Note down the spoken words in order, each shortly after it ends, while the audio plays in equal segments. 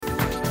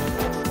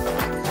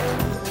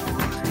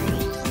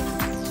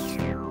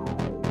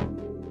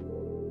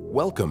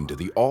Welcome to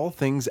the All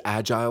Things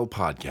Agile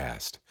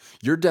podcast,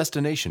 your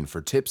destination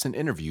for tips and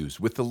interviews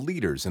with the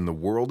leaders in the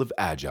world of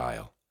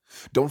Agile.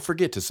 Don't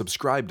forget to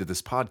subscribe to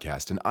this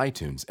podcast in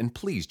iTunes and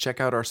please check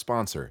out our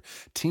sponsor,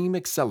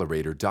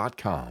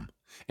 TeamAccelerator.com.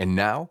 And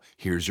now,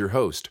 here's your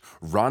host,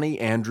 Ronnie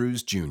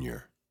Andrews Jr.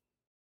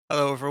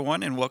 Hello,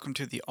 everyone, and welcome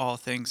to the All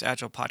Things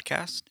Agile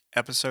podcast,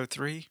 Episode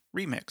 3,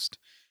 Remixed.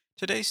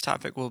 Today's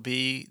topic will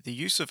be the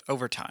use of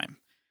overtime.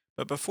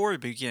 But before we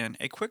begin,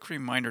 a quick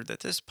reminder that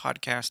this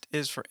podcast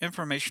is for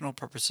informational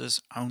purposes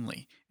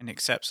only and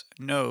accepts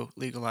no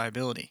legal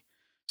liability.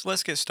 So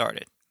let's get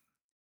started.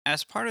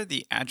 As part of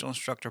the Agile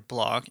Instructor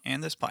blog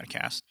and this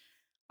podcast,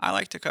 I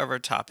like to cover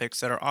topics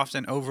that are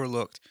often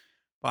overlooked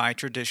by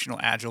traditional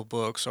Agile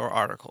books or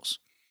articles.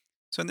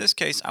 So in this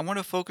case, I want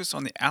to focus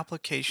on the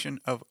application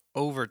of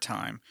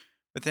overtime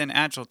within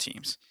Agile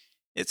teams.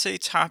 It's a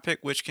topic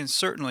which can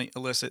certainly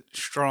elicit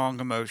strong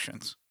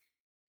emotions.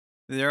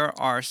 There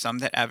are some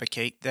that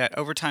advocate that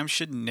overtime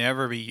should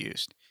never be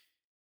used.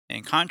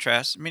 In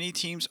contrast, many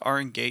teams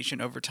are engaged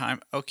in overtime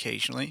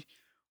occasionally,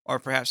 or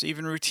perhaps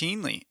even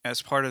routinely,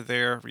 as part of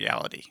their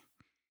reality.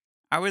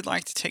 I would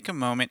like to take a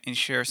moment and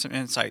share some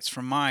insights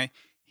from my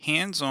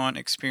hands-on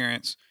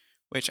experience,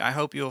 which I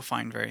hope you'll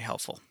find very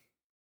helpful.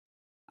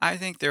 I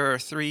think there are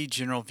three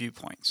general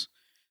viewpoints.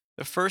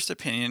 The first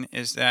opinion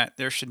is that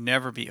there should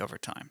never be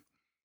overtime,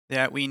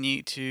 that we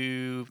need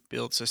to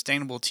build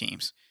sustainable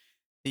teams.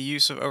 The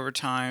use of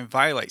overtime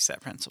violates that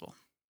principle.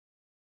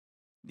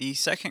 The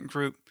second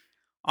group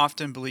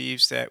often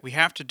believes that we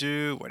have to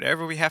do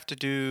whatever we have to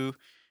do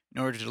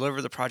in order to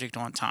deliver the project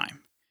on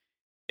time.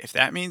 If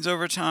that means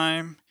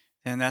overtime,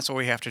 then that's what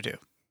we have to do.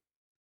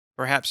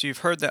 Perhaps you've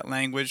heard that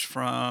language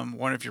from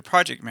one of your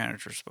project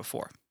managers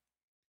before.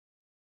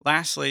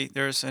 Lastly,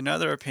 there's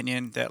another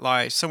opinion that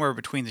lies somewhere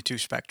between the two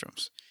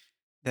spectrums,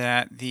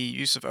 that the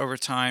use of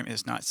overtime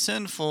is not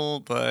sinful,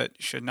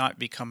 but should not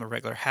become a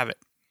regular habit.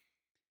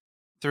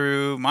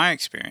 Through my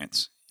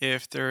experience,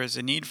 if there is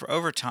a need for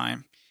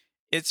overtime,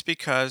 it's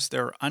because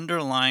there are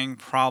underlying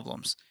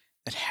problems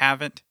that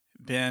haven't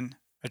been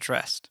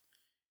addressed.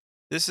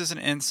 This is an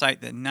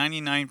insight that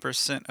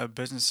 99% of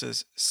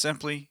businesses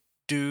simply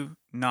do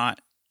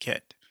not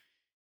get.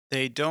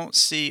 They don't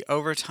see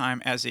overtime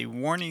as a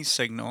warning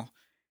signal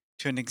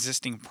to an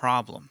existing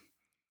problem.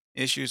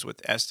 Issues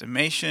with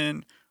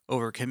estimation,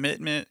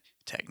 overcommitment,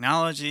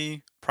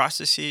 technology,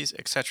 processes,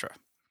 etc.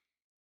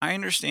 I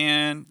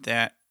understand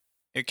that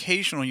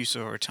occasional use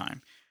of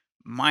overtime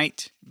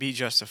might be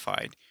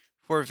justified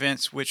for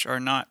events which are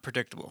not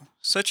predictable,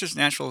 such as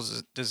natural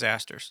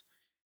disasters.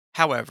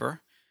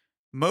 However,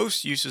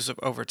 most uses of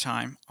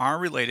overtime are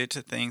related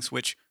to things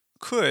which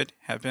could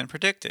have been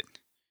predicted.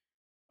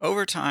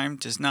 Overtime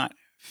does not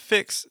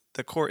fix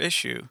the core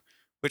issue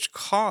which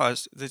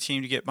caused the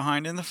team to get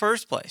behind in the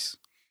first place.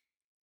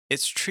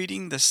 It's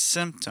treating the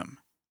symptom,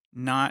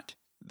 not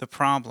the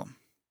problem.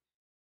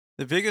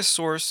 The biggest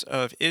source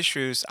of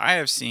issues I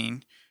have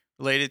seen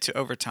related to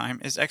overtime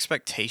is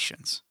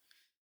expectations.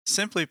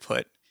 Simply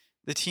put,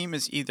 the team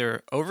is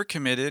either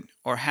overcommitted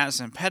or has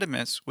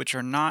impediments which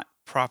are not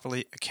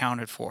properly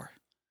accounted for.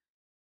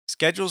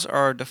 Schedules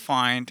are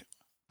defined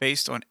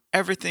based on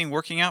everything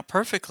working out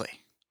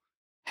perfectly.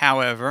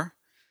 However,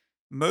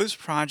 most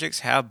projects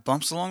have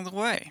bumps along the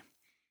way.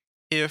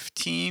 If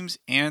teams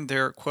and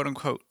their quote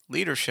unquote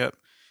leadership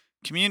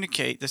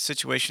communicate the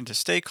situation to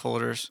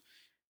stakeholders,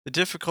 the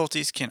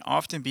difficulties can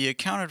often be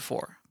accounted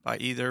for by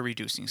either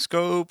reducing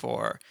scope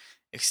or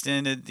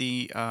extended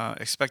the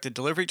expected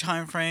delivery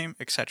time frame,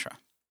 etc.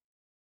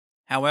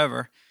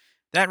 However,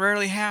 that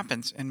rarely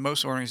happens in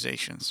most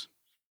organizations.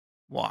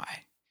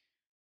 Why?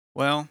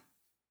 Well,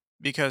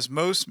 because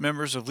most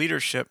members of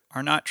leadership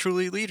are not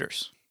truly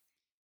leaders.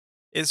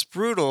 It's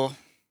brutal,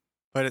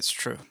 but it's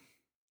true.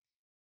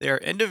 They are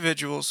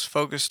individuals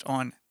focused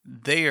on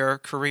their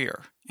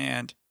career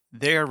and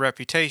their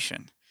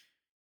reputation.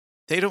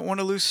 They don't want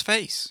to lose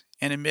face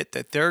and admit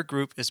that their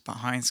group is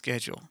behind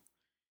schedule.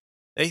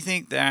 They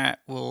think that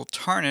will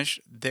tarnish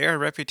their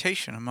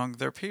reputation among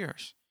their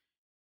peers.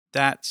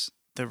 That's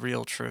the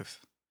real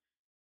truth.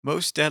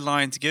 Most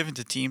deadlines given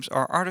to teams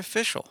are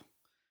artificial.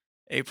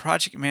 A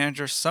project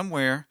manager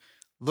somewhere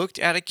looked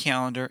at a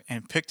calendar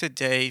and picked a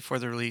day for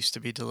the release to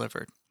be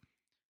delivered.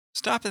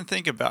 Stop and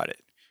think about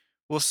it.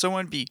 Will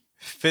someone be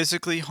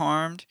physically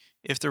harmed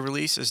if the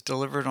release is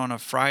delivered on a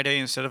Friday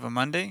instead of a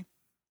Monday?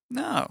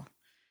 No.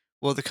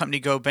 Will the company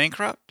go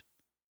bankrupt?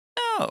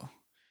 No.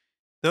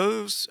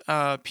 Those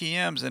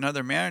PMs and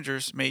other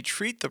managers may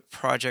treat the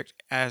project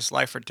as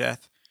life or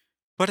death,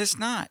 but it's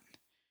not.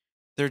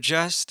 They're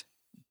just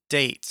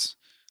dates.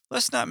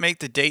 Let's not make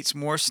the dates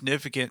more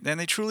significant than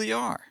they truly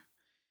are.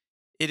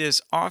 It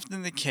is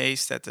often the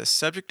case that the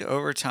subject of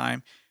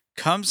overtime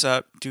comes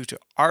up due to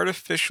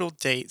artificial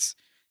dates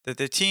that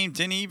the team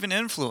didn't even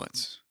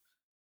influence.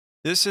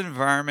 This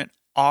environment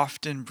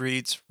often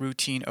breeds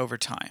routine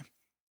overtime.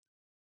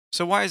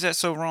 So why is that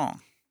so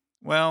wrong?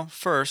 Well,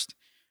 first,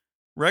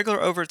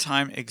 regular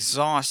overtime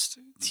exhausts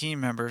team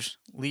members,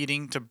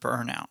 leading to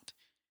burnout.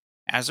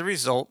 As a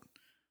result,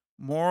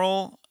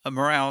 morale,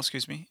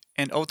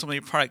 and ultimately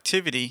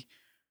productivity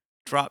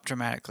drop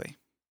dramatically.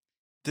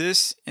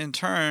 This in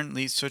turn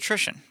leads to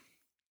attrition.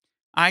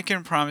 I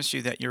can promise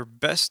you that your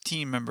best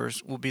team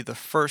members will be the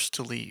first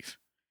to leave,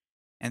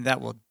 and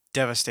that will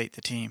devastate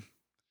the team.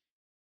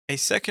 A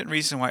second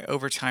reason why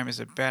overtime is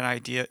a bad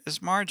idea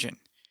is margin.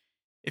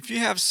 If you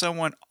have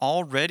someone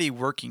already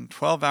working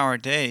 12-hour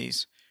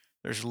days,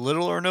 there's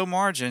little or no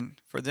margin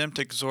for them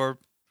to absorb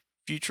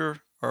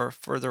future or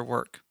further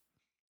work.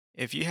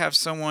 If you have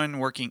someone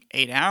working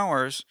 8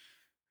 hours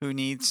who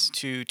needs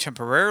to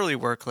temporarily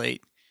work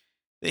late,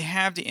 they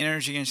have the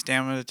energy and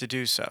stamina to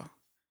do so.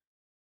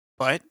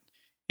 But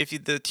if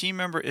the team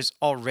member is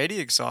already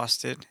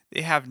exhausted,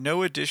 they have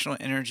no additional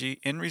energy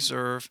in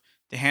reserve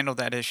to handle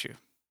that issue.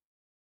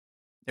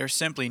 There's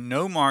simply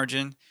no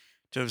margin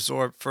to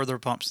absorb further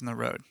bumps in the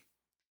road.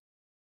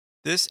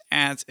 This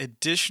adds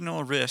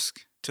additional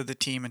risk to the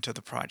team and to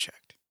the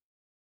project.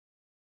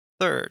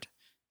 Third,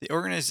 the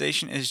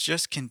organization is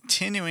just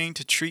continuing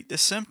to treat the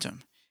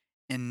symptom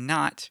and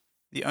not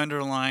the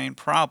underlying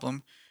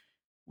problem,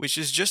 which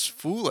is just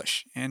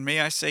foolish and,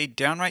 may I say,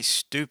 downright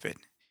stupid.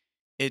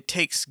 It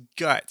takes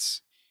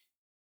guts,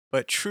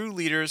 but true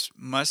leaders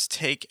must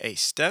take a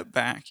step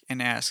back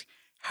and ask,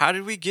 how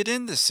did we get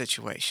in this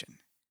situation?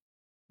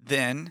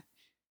 Then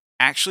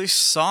actually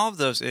solve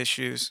those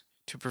issues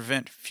to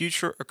prevent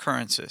future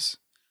occurrences.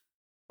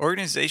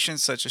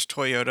 Organizations such as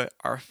Toyota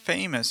are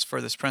famous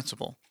for this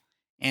principle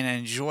and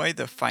enjoy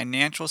the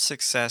financial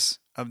success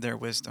of their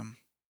wisdom.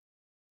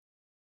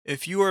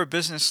 If you are a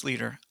business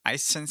leader, I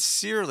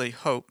sincerely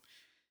hope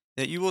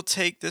that you will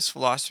take this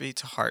philosophy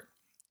to heart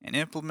and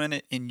implement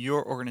it in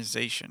your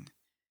organization.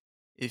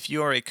 If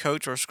you are a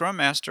coach or scrum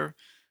master,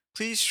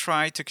 please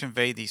try to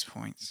convey these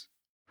points.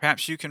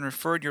 Perhaps you can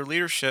refer your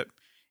leadership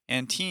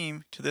and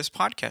team to this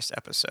podcast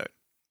episode.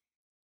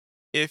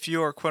 If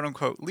your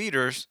quote-unquote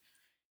leaders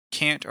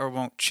can't or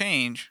won't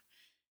change,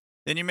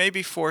 then you may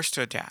be forced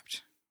to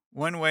adapt.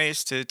 One way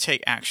is to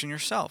take action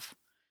yourself.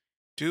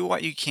 Do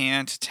what you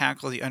can to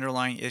tackle the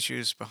underlying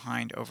issues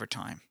behind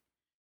overtime.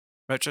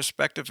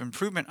 Retrospective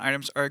improvement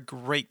items are a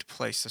great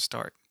place to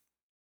start.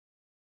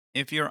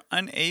 If you're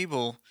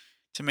unable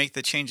to make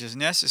the changes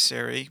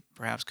necessary,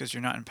 perhaps because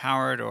you're not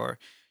empowered or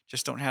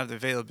just don't have the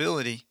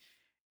availability,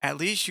 at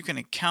least you can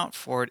account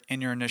for it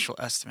in your initial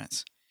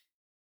estimates.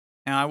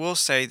 Now, I will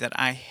say that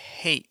I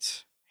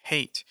hate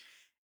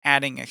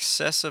adding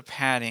excessive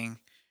padding,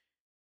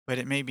 but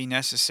it may be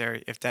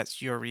necessary if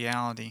that's your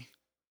reality.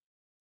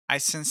 I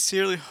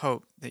sincerely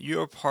hope that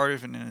you are part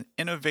of an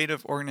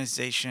innovative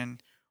organization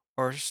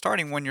or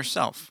starting one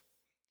yourself,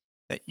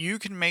 that you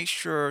can make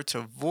sure to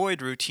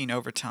avoid routine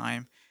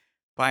overtime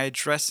by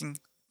addressing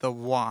the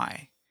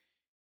why.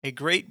 A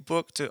great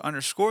book to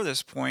underscore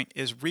this point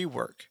is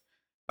Rework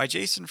by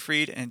Jason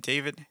Fried and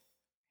David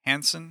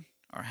Hanson.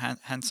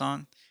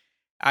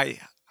 I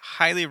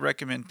highly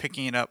recommend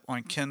picking it up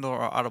on Kindle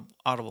or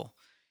Audible.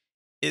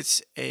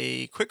 It's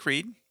a quick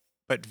read,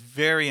 but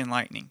very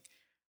enlightening.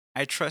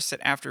 I trust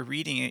that after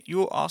reading it, you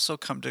will also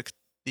come to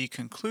the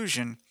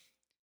conclusion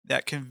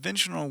that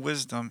conventional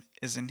wisdom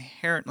is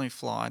inherently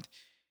flawed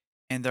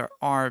and there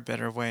are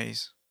better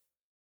ways.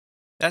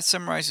 That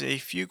summarizes a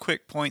few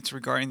quick points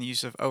regarding the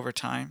use of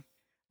overtime.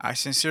 I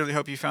sincerely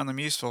hope you found them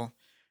useful.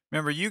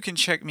 Remember, you can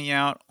check me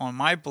out on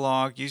my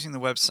blog using the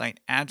website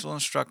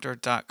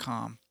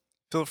agileinstructor.com.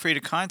 Feel free to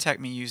contact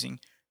me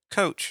using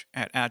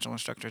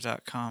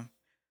coach@agileinstructor.com.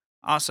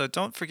 Also,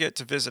 don't forget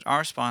to visit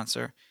our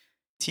sponsor,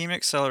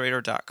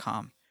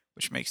 teamaccelerator.com,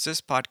 which makes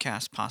this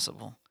podcast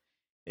possible.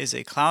 It is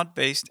a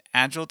cloud-based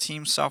agile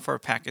team software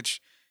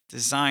package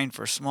designed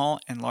for small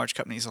and large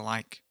companies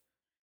alike.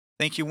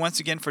 Thank you once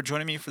again for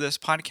joining me for this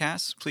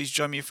podcast. Please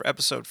join me for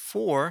episode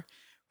 4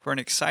 for an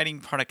exciting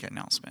product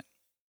announcement.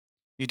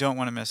 You don't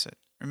want to miss it.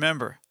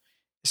 Remember,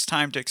 it's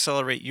time to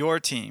accelerate your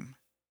team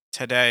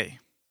today.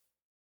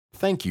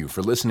 Thank you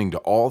for listening to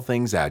All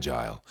Things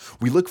Agile.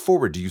 We look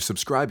forward to you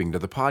subscribing to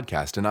the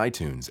podcast in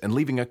iTunes and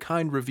leaving a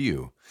kind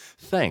review.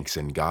 Thanks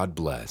and God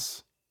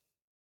bless.